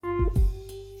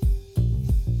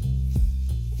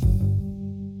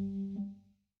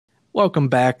Welcome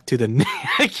back to the.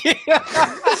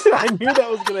 I knew that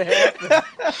was going to happen.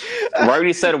 Right when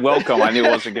you said welcome, I knew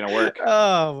it wasn't going to work.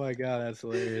 Oh my god, that's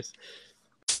hilarious.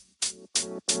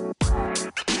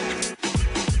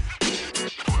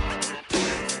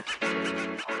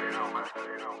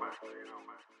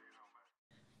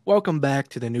 Welcome back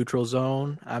to the Neutral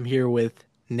Zone. I'm here with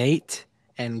Nate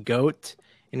and Goat,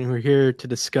 and we're here to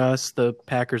discuss the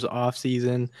Packers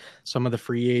offseason, some of the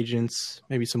free agents,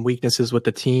 maybe some weaknesses with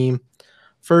the team.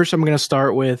 First, I'm going to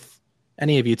start with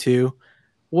any of you two.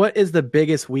 What is the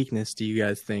biggest weakness, do you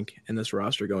guys think, in this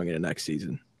roster going into next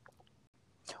season?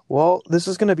 Well, this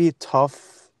is going to be a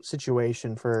tough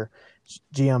situation for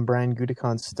GM Brian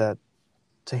Gutekunst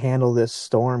to handle this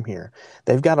storm here.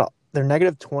 They're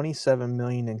negative $27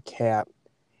 million in cap,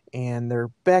 and they're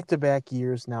back-to-back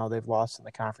years now they've lost in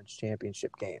the conference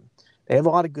championship game. They have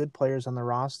a lot of good players on the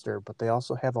roster, but they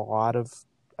also have a lot of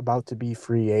about-to-be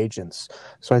free agents.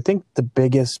 So I think the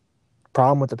biggest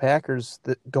problem with the Packers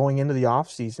going into the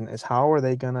offseason is how are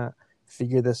they going to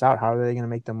figure this out? How are they going to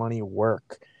make the money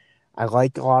work? I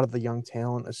like a lot of the young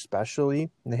talent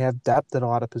especially. And they have depth at a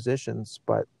lot of positions,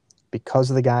 but because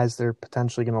of the guys they're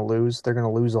potentially going to lose, they're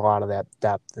going to lose a lot of that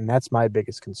depth. And that's my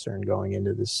biggest concern going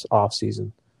into this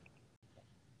offseason.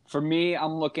 For me,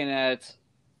 I'm looking at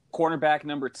cornerback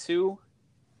number 2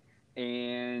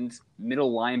 and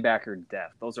middle linebacker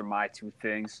depth. Those are my two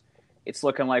things. It's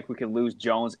looking like we could lose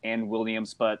Jones and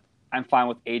Williams, but I'm fine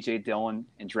with A.J. Dillon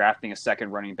and drafting a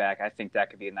second running back. I think that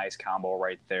could be a nice combo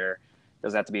right there.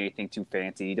 Doesn't have to be anything too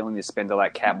fancy. You don't need to spend all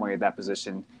that cap money at that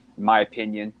position, in my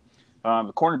opinion.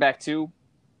 The cornerback 2,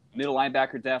 middle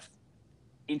linebacker depth,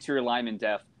 interior lineman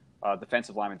depth,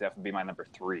 defensive lineman depth would be my number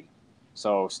 3.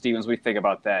 So, Stevens, what do you think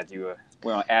about that? Do you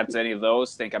want to add to any of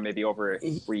those? Think I may be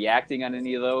overreacting on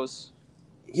any of those?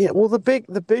 Yeah, well, the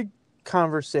big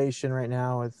conversation right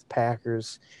now with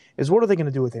Packers is what are they going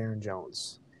to do with Aaron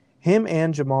Jones? Him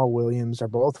and Jamal Williams are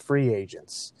both free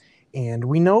agents, and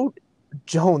we know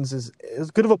Jones is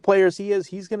as good of a player as he is.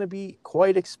 He's going to be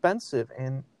quite expensive,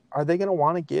 and are they going to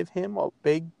want to give him a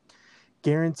big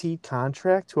guaranteed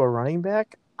contract to a running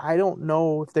back? I don't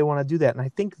know if they want to do that, and I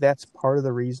think that's part of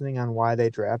the reasoning on why they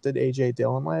drafted A.J.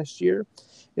 Dillon last year,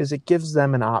 is it gives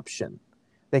them an option.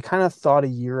 They kind of thought a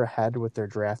year ahead with their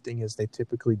drafting as they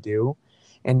typically do,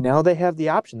 and now they have the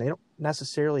option. They don't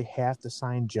necessarily have to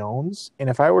sign Jones, and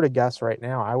if I were to guess right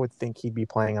now, I would think he'd be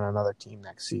playing on another team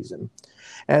next season.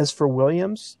 As for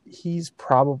Williams, he's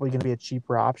probably going to be a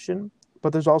cheaper option,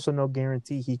 but there's also no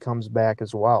guarantee he comes back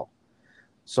as well.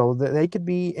 So they could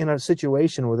be in a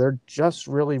situation where they're just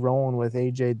really rolling with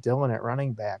A.J. Dillon at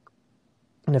running back.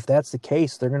 And if that's the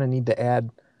case, they're going to need to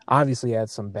obviously add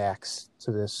some backs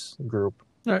to this group.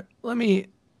 All right, let me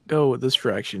go with this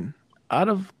direction.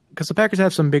 Because the Packers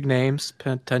have some big names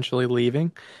potentially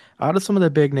leaving. Out of some of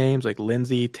the big names like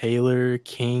Lindsey, Taylor,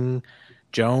 King,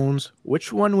 Jones,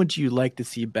 which one would you like to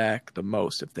see back the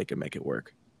most if they could make it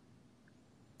work?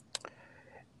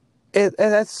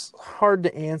 That's hard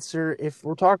to answer. If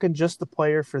we're talking just the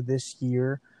player for this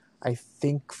year, I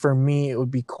think for me it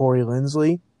would be Corey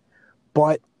Linsley.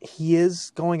 But he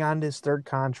is going on to his third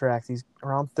contract. He's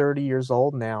around 30 years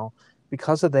old now.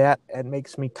 Because of that, it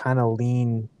makes me kind of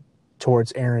lean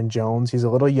towards Aaron Jones. He's a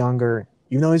little younger.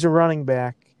 Even though he's a running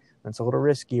back, that's a little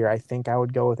riskier. I think I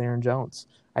would go with Aaron Jones.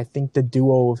 I think the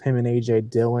duo of him and A.J.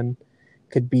 Dillon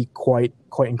could be quite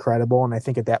incredible. And I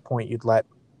think at that point you'd let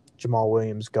Jamal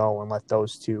Williams go and let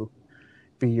those two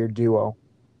be your duo.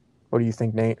 What do you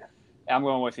think, Nate? I'm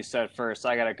going with you said first.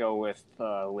 I got to go with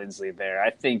Linsley there. I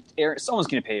think someone's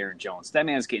going to pay Aaron Jones. That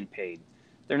man's getting paid.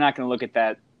 They're not going to look at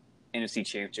that NFC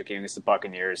Championship game against the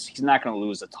Buccaneers. He's not going to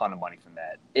lose a ton of money from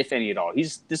that, if any at all.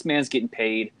 This man's getting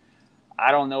paid.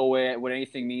 I don't know what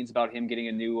anything means about him getting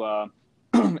a new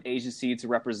agency to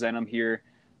represent him here,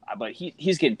 but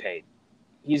he's getting paid.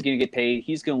 He's going to get paid.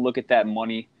 He's going to look at that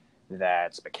money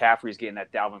that McCaffrey's getting,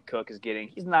 that Dalvin Cook is getting.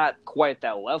 He's not quite at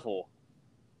that level,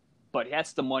 but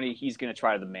that's the money he's going to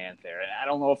try to demand there. And I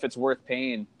don't know if it's worth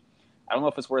paying. I don't know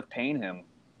if it's worth paying him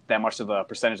that much of a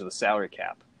percentage of the salary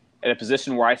cap at a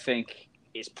position where I think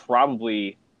is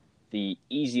probably the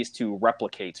easiest to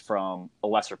replicate from a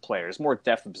lesser player. There's more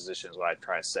depth in position is what I'd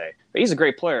try to say. But he's a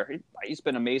great player. He's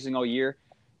been amazing all year.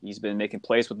 He's been making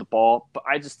plays with the ball. But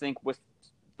I just think with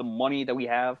the money that we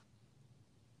have,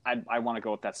 I want to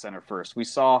go with that center first. We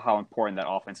saw how important that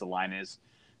offensive line is,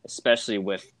 especially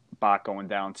with Bach going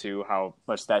down to how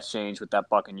much that changed with that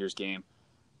Buccaneers game.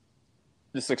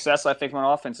 The success, I think, on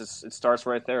offense, it starts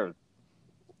right there.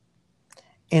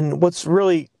 And what's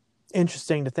really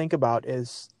interesting to think about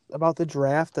is about the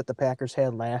draft that the Packers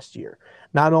had last year.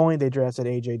 Not only they drafted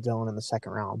A.J. Dillon in the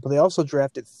second round, but they also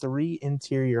drafted 3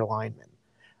 interior linemen.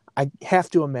 I have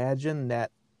to imagine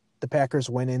that the Packers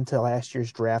went into last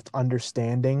year's draft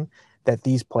understanding that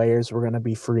these players were going to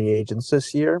be free agents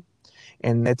this year,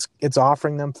 and it's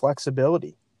offering them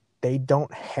flexibility. They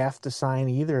don't have to sign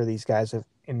either of these guys,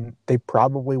 and they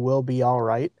probably will be all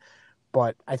right.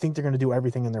 But I think they're going to do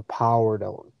everything in their power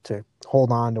to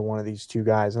hold on to one of these 2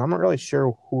 guys, and I'm not really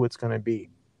sure who it's going to be.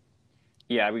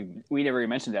 Yeah, we never even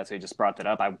mentioned that, so you just brought that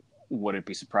up. I wouldn't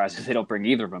be surprised if they don't bring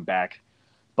either of them back.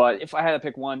 But if I had to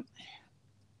pick one,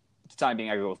 at the time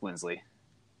being, I go with Lindsley.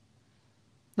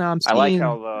 No, I'm I like seeing.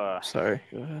 how Sorry,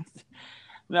 go ahead.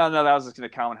 No, that was just going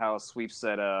to comment how Sweep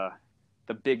said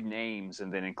the big names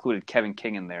and then included Kevin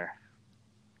King in there.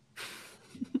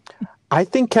 I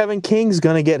think Kevin King's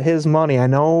going to get his money. I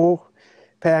know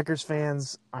Packers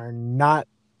fans are not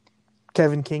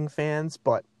Kevin King fans,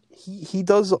 but he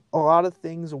does a lot of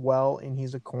things well, and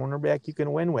he's a cornerback you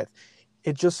can win with.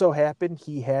 It just so happened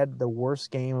he had the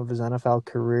worst game of his NFL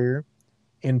career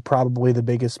in probably the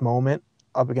biggest moment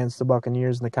up against the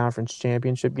Buccaneers in the conference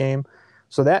championship game.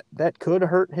 So that could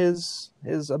hurt his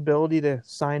ability to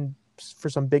sign for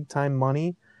some big-time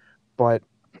money, but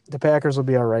the Packers will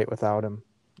be all right without him.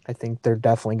 I think they're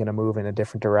definitely going to move in a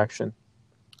different direction.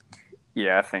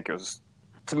 Yeah, I think it was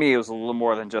a little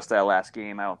more than just that last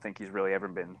game. I don't think he's really ever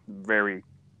been very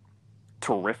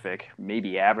terrific,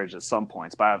 maybe average at some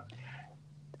points, but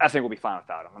I think we'll be fine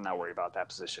without him. I'm not worried about that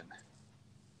position.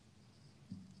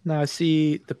 Now I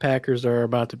see the Packers are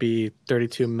about to be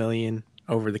 $32 million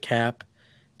over the cap.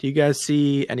 Do you guys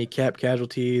see any cap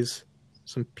casualties?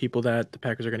 Some people that the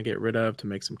Packers are going to get rid of to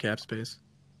make some cap space?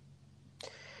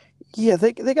 Yeah,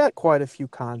 they got quite a few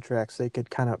contracts they could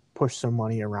kind of push some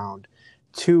money around.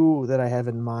 2 that I have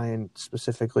in mind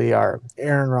specifically are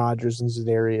Aaron Rodgers and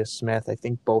Zadarius Smith. I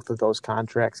think both of those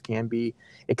contracts can be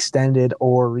extended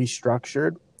or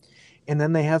restructured. And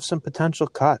then they have some potential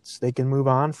cuts. They can move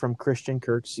on from Christian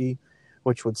Kirksey,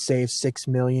 which would save $6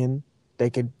 million. They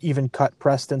could even cut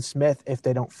Preston Smith if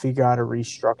they don't figure out a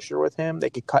restructure with him. They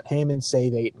could cut him and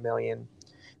save $8 million.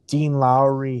 Dean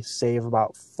Lowry save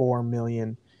about $4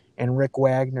 million. And Rick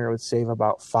Wagner would save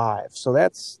about $5 million. So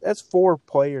that's 4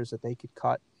 players that they could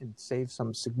cut and save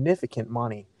some significant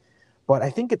money. But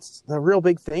I think the real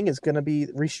big thing is going to be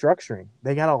restructuring.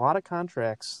 They got a lot of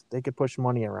contracts they could push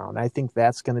money around. I think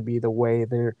that's going to be the way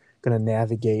they're going to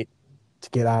navigate to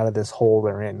get out of this hole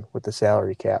they're in with the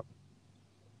salary cap.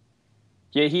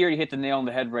 Yeah, he already hit the nail on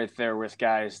the head right there with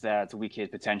guys that we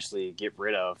could potentially get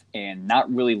rid of and not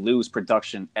really lose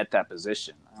production at that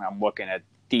position. I'm looking at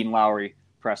Dean Lowry,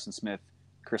 Preston Smith,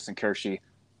 Christian Kirksey.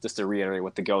 Just to reiterate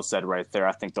what the GOAT said right there,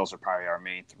 I think those are probably our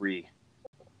main 3.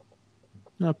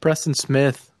 No, Preston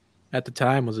Smith at the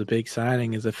time was a big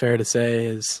signing. Is it fair to say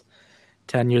his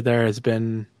tenure there has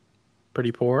been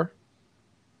pretty poor?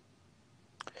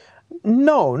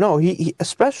 No. He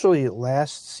especially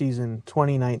last season,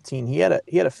 2019, he had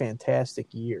a fantastic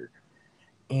year,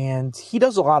 and he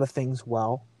does a lot of things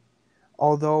well.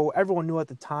 Although everyone knew at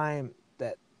the time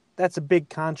that that's a big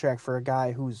contract for a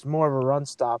guy who's more of a run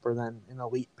stopper than an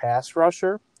elite pass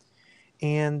rusher,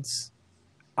 and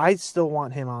I still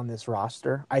want him on this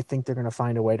roster. I think they're going to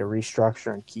find a way to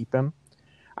restructure and keep him.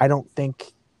 I don't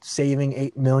think saving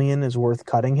 $8 million is worth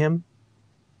cutting him.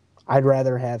 I'd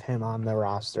rather have him on the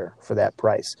roster for that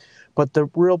price. But the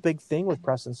real big thing with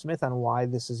Preston Smith on why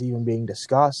this is even being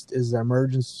discussed is the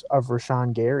emergence of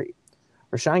Rashawn Gary.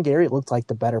 Rashawn Gary looked like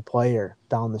the better player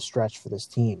down the stretch for this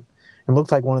team and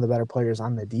looked like one of the better players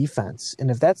on the defense.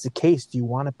 And if that's the case, do you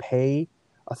want to pay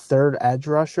a third edge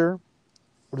rusher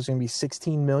what is going to be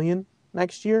 $16 million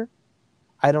next year?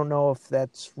 I don't know if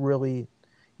that's really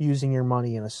using your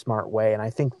money in a smart way. And I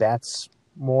think that's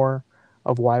more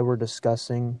of why we're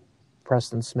discussing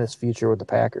Preston Smith's future with the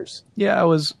Packers. Yeah, I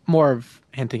was more of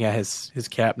hinting at his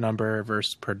cap number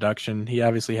versus production. He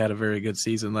obviously had a very good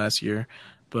season last year,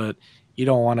 but you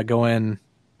don't want to go in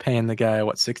paying the guy,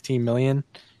 $16 million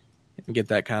and get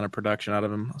that kind of production out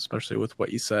of him, especially with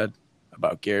what you said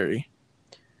about Gary.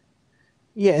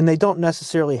 Yeah, and they don't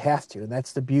necessarily have to. And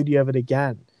that's the beauty of it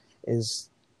again, is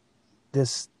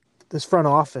this front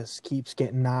office keeps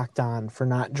getting knocked on for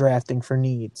not drafting for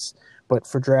needs, but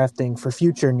for drafting for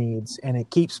future needs. And it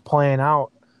keeps playing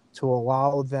out to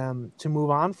allow them to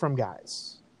move on from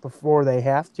guys before they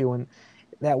have to. And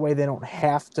that way they don't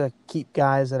have to keep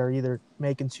guys that are either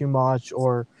making too much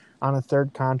or on a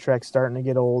third contract starting to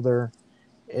get older.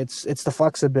 It's the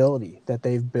flexibility that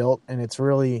they've built, and it's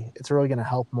really going to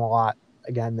help them a lot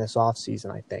again this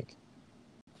offseason, I think.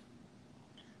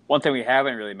 One thing we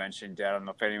haven't really mentioned, I don't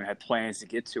know if anyone had plans to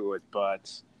get to it,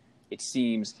 but it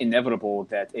seems inevitable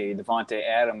that a Davante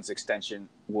Adams extension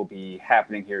will be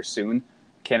happening here soon.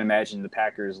 Can't imagine the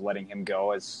Packers letting him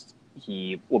go, as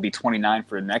he will be 29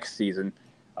 for next season.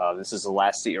 This is the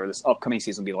last season, or this upcoming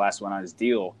season will be the last one on his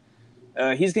deal.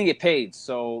 He's going to get paid,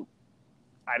 so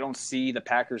I don't see the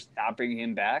Packers not bringing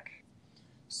him back.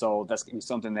 So that's going to be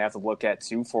something they have to look at,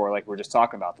 too, for, like we're just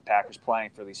talking about, the Packers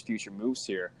planning for these future moves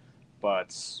here.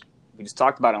 But we just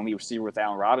talked about an elite receiver with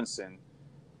Allen Robinson.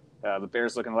 The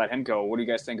Bears looking to let him go. What do you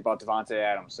guys think about Davante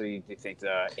Adams? So do you think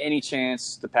any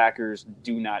chance the Packers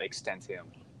do not extend him?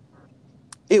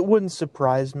 It wouldn't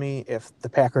surprise me if the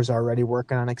Packers are already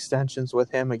working on extensions with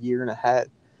him a year and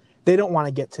ahead. They don't want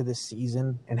to get to this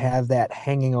season and have that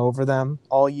hanging over them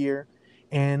all year.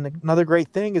 And another great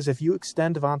thing is if you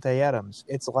extend Davante Adams,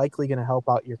 it's likely going to help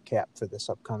out your cap for this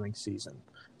upcoming season.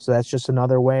 So that's just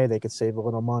another way they could save a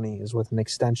little money is with an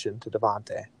extension to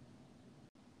Davante.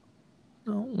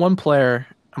 One player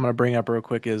I'm going to bring up real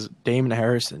quick is Damon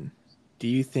Harrison. Do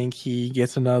you think he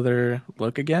gets another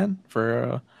look again for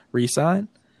a re-sign?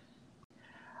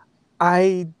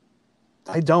 I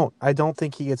don't. I don't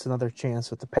think he gets another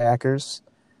chance with the Packers.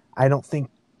 I don't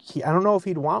know if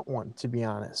he'd want one, to be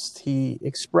honest. He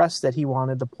expressed that he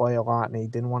wanted to play a lot and he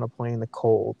didn't want to play in the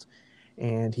cold.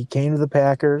 And he came to the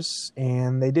Packers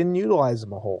and they didn't utilize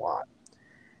him a whole lot.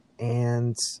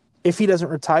 And if he doesn't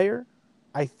retire,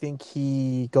 I think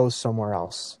he goes somewhere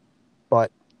else.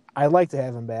 But I'd like to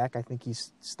have him back. I think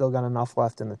he's still got enough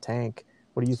left in the tank.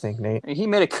 What do you think, Nate? He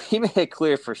made it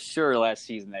clear for sure last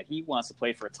season that he wants to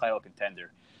play for a title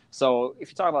contender. So if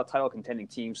you talk about title contending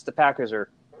teams, the Packers are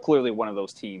clearly one of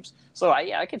those teams. So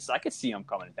I could see him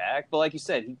coming back. But like you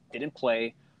said, he didn't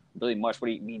play really much.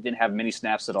 He didn't have many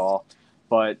snaps at all.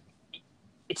 But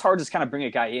it's hard to just kind of bring a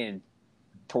guy in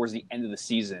towards the end of the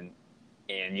season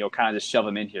and kind of just shove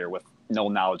him in here with no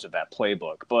knowledge of that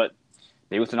playbook. But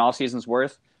maybe with an off season's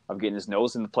worth of getting his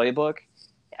nose in the playbook,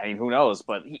 I mean, who knows?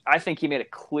 But I think he made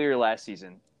it clear last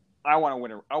season. I want to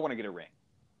win. I want to get a ring.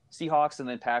 Seahawks and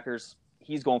then Packers.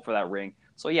 He's going for that ring.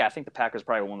 So yeah, I think the Packers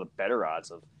probably one of the better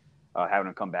odds of having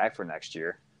him come back for next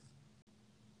year.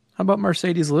 How about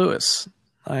Mercedes Lewis?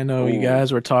 I know you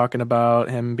guys were talking about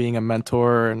him being a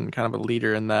mentor and kind of a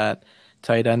leader in that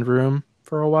tight end room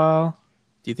for a while.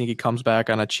 Do you think he comes back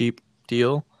on a cheap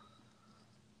deal?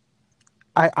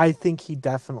 I think he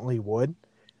definitely would.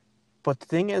 But the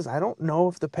thing is, I don't know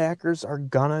if the Packers are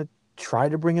going to try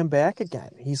to bring him back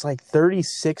again. He's like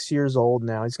 36 years old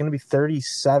now. He's going to be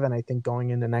 37, I think,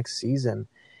 going into next season.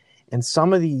 And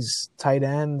some of these tight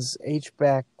ends,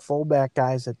 H-back, fullback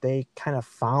guys that they kind of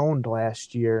found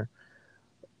last year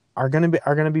are going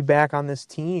to be back on this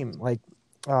team, like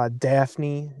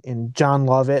Daphne and John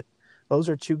Lovett. Those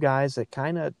are two guys that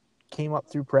kind of came up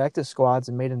through practice squads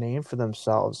and made a name for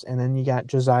themselves. And then you got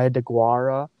Josiah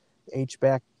DeGuara,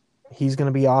 H-back. He's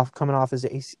going to be coming off his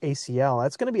ACL.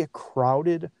 That's going to be a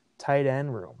crowded tight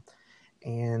end room.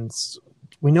 And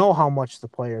we know how much the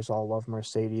players all love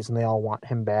Mercedes and they all want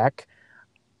him back.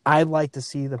 I'd like to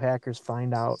see the Packers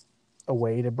find out a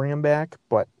way to bring him back,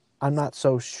 but I'm not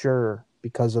so sure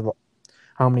because of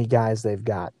how many guys they've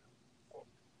got.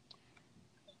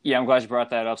 Yeah, I'm glad you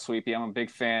brought that up, Sweepy. I'm a big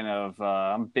fan of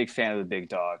the big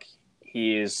dog.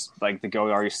 He is, like the Goat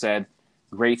already said,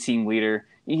 great team leader.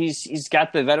 He's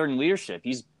got the veteran leadership.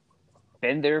 He's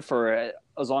been there for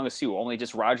as long as only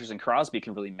just Rodgers and Crosby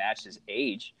can really match his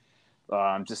age.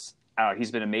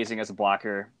 He's been amazing as a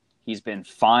blocker. He's been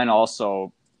fine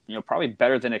also, probably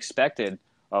better than expected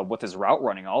with his route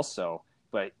running also.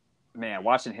 But, man,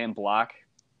 watching him block,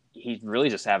 he's really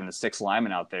just having the six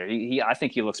linemen out there. I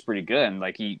think he looks pretty good. And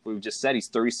like we just said, he's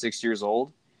 36 years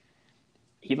old.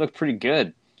 He looked pretty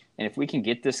good. And if we can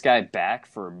get this guy back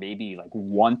for maybe like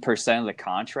 1% of the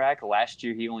contract, last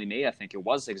year he only made, I think it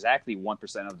was exactly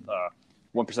 1%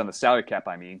 of the salary cap.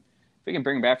 I mean, if we can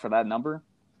bring him back for that number,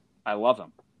 I love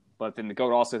him. But then the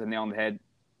Goat also hit the nail on the head.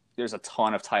 There's a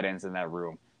ton of tight ends in that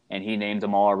room, and he named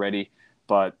them all already.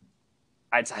 But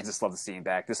I just love to see him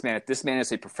back. This man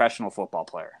is a professional football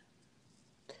player.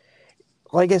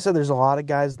 Like I said, there's a lot of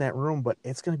guys in that room, but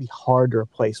it's going to be hard to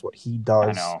replace what he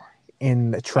does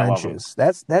in the trenches.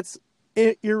 That's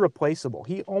irreplaceable.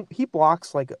 He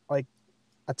blocks like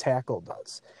a tackle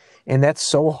does, and that's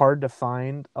so hard to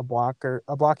find a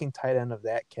blocking tight end of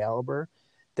that caliber.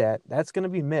 That's going to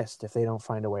be missed if they don't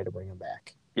find a way to bring him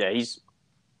back. Yeah, he's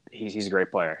a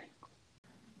great player.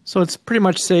 So it's pretty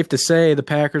much safe to say the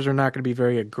Packers are not going to be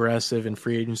very aggressive in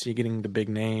free agency, getting the big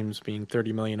names, being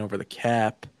 $30 million over the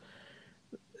cap.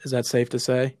 Is that safe to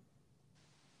say?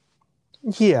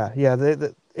 Yeah.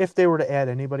 if they were to add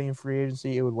anybody in free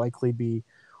agency, it would likely be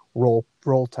role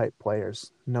type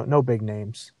players. No big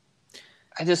names.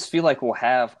 I just feel like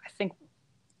I think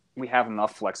we have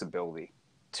enough flexibility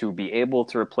to be able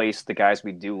to replace the guys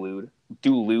we do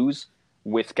lose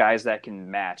with guys that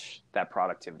can match that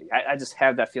productivity. I just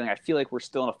have that feeling. I feel like we're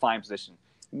still in a fine position.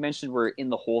 You mentioned we're in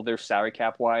the hole there salary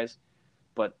cap wise,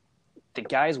 but the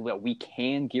guys that we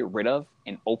can get rid of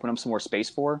and open up some more space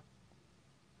for,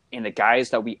 and the guys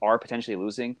that we are potentially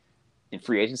losing in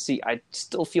free agency, I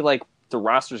still feel like the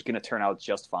roster is going to turn out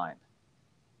just fine.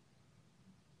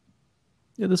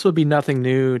 Yeah, this would be nothing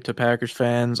new to Packers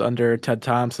fans under Ted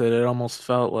Thompson. It almost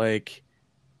felt like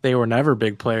they were never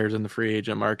big players in the free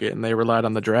agent market, and they relied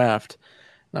on the draft.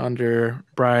 Now under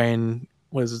Brian,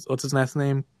 what's his last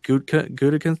name?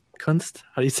 Gutekunst?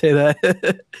 How do you say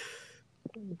that?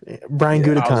 Brian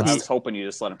Gutekunst. I was hoping you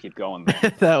just let him keep going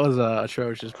there. That was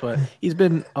atrocious, but he's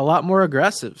been a lot more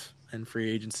aggressive in free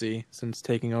agency since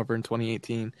taking over in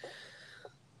 2018.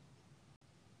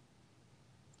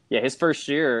 Yeah, his first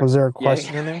year. Was there a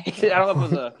question in there? I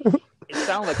don't know if it was it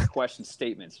sounded like a question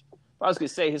statement. But I was going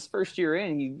to say his first year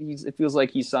in, it feels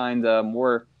like he signed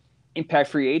more impact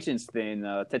free agents than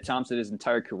Ted Thompson his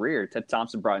entire career. Ted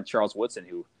Thompson brought in Charles Woodson,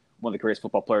 who one of the greatest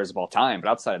football players of all time. But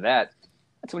outside of that,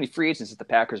 not too many free agents that the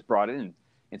Packers brought in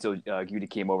until Guti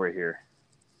came over here.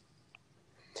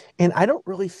 And I don't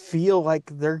really feel like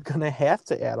they're going to have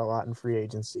to add a lot in free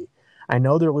agency. I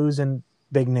know they're losing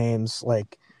big names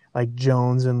like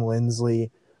Jones and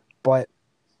Lindsley, but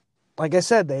like I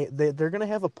said, they're going to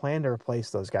have a plan to replace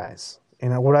those guys.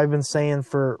 And what I've been saying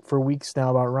for weeks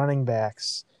now about running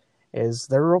backs is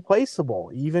they're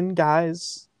replaceable. Even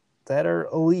guys that are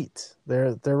elite,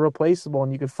 they're replaceable,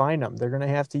 and you can find them. They're going to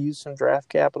have to use some draft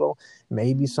capital,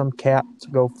 maybe some cap to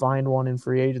go find one in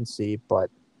free agency, but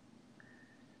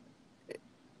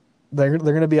they're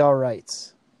going to be all right.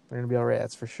 They're going to be all right,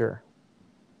 that's for sure.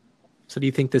 So do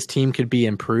you think this team could be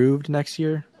improved next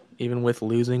year, even with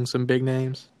losing some big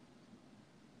names?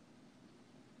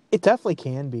 It definitely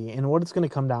can be. And what it's going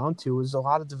to come down to is a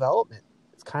lot of development.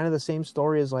 It's kind of the same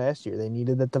story as last year. They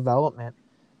needed the development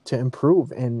to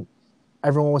improve. And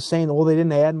everyone was saying, well, they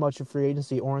didn't add much in free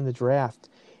agency or in the draft.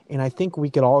 And I think we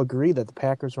could all agree that the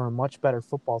Packers were a much better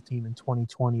football team in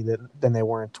 2020 than they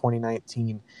were in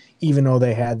 2019, even though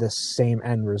they had the same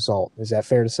end result. Is that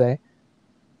fair to say?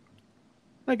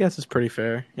 I guess it's pretty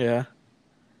fair, yeah.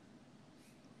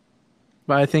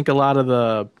 But I think a lot of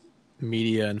the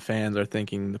media and fans are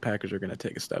thinking the Packers are going to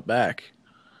take a step back.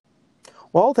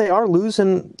 Well, they are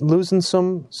losing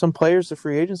some players to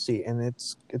free agency, and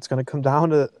it's going to come down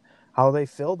to how they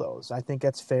fill those. I think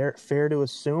that's fair to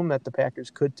assume that the Packers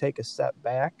could take a step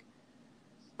back,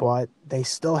 but they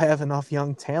still have enough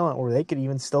young talent where they could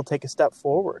even still take a step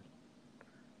forward.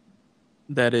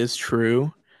 That is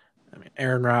true. I mean,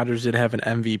 Aaron Rodgers did have an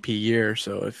MVP year,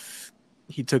 so if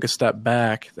he took a step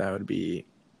back, that would be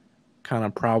kind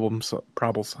of problems.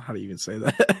 How do you even say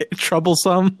that?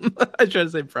 Troublesome. I try to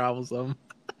say troublesome.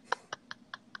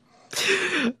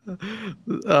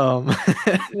 Well,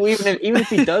 even if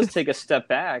he does take a step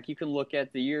back, you can look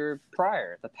at the year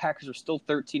prior. The Packers are still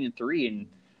 13-3, and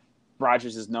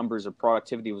Rodgers' numbers of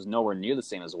productivity was nowhere near the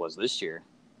same as it was this year.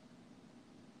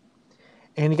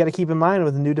 And you got to keep in mind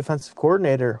with the new defensive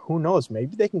coordinator, who knows?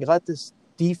 Maybe they can let this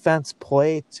defense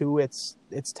play to its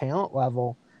talent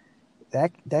level.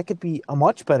 That could be a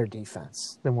much better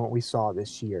defense than what we saw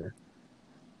this year.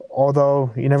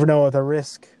 Although you never know, the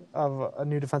risk of a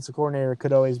new defensive coordinator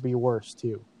could always be worse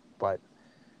too. But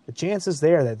the chance is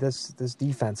there that this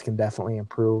defense can definitely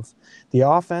improve. The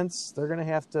offense, they're gonna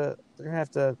have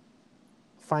to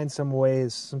find some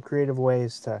creative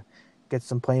ways to get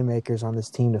some playmakers on this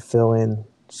team to fill in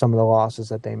some of the losses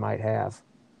that they might have.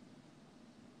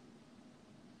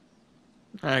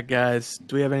 All right, guys.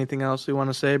 Do we have anything else we want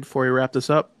to say before we wrap this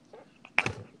up?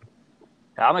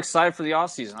 I'm excited for the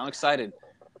offseason. I'm excited.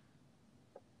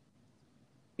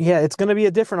 Yeah, it's going to be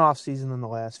a different offseason than the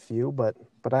last few, but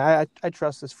I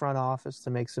trust this front office to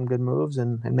make some good moves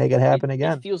and make it happen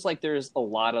again. It feels like there's a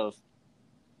lot of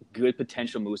good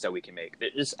potential moves that we can make.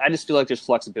 I just feel like there's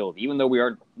flexibility. Even though we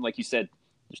are, like you said,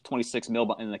 there's 26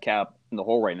 mil in the cap in the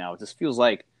hole right now. It just feels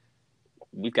like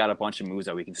we've got a bunch of moves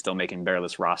that we can still make and better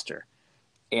this roster.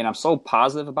 And I'm so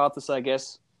positive about this, I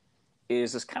guess,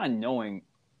 is just kind of knowing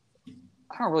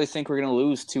I don't really think we're going to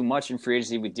lose too much in free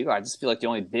agency if we do. I just feel like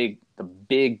the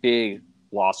big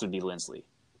loss would be Lindsley.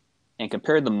 And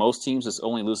compared to most teams, it's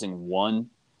only losing one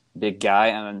big guy.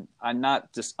 And I'm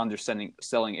not just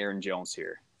selling Aaron Jones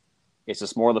here. It's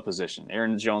just more of the position.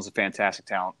 Aaron Jones is a fantastic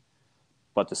talent.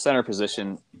 But the center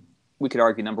position, we could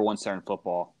argue number one center in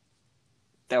football.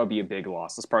 that would be a big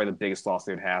loss. That's probably the biggest loss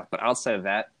they would have. But outside of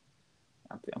that,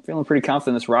 I'm feeling pretty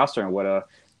confident in this roster and what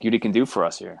Goody can do for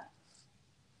us here.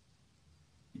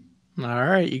 All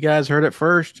right, you guys heard it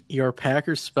first. Your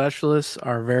Packers specialists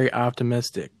are very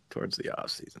optimistic towards the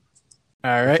offseason.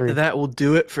 All right, that will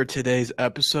do it for today's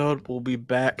episode. We'll be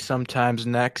back sometimes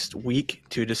next week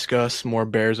to discuss more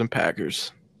Bears and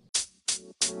Packers.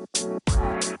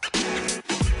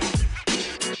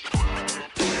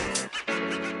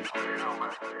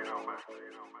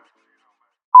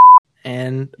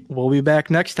 And we'll be back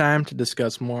next time to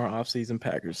discuss more offseason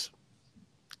Packers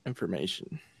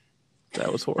information.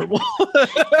 That was horrible.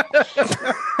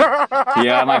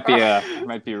 Yeah, it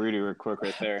might be Rudy real quick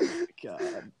right there.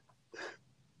 God.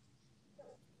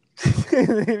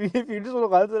 If you just would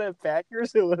have left it at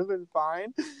Packers, it would have been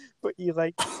fine. But you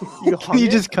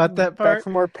just cut that part back for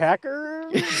more Packer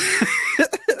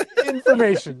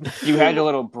information. You had a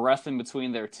little breath in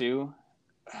between there too.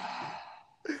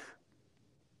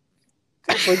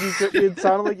 It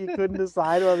sounded like you couldn't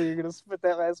decide whether you're gonna spit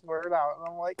that last word out, and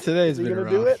I'm like, today's is he been gonna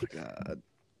rough. do it? God.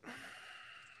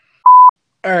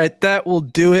 All right, that will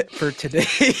do it for today.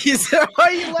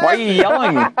 Why are you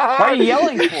yelling? Why are you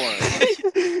yelling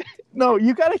for? No,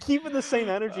 you got to keep in the same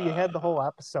energy you had the whole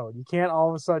episode. You can't all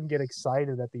of a sudden get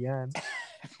excited at the end.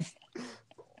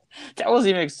 That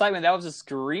wasn't even excitement. That was just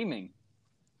screaming.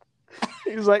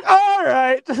 He was like, all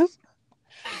right.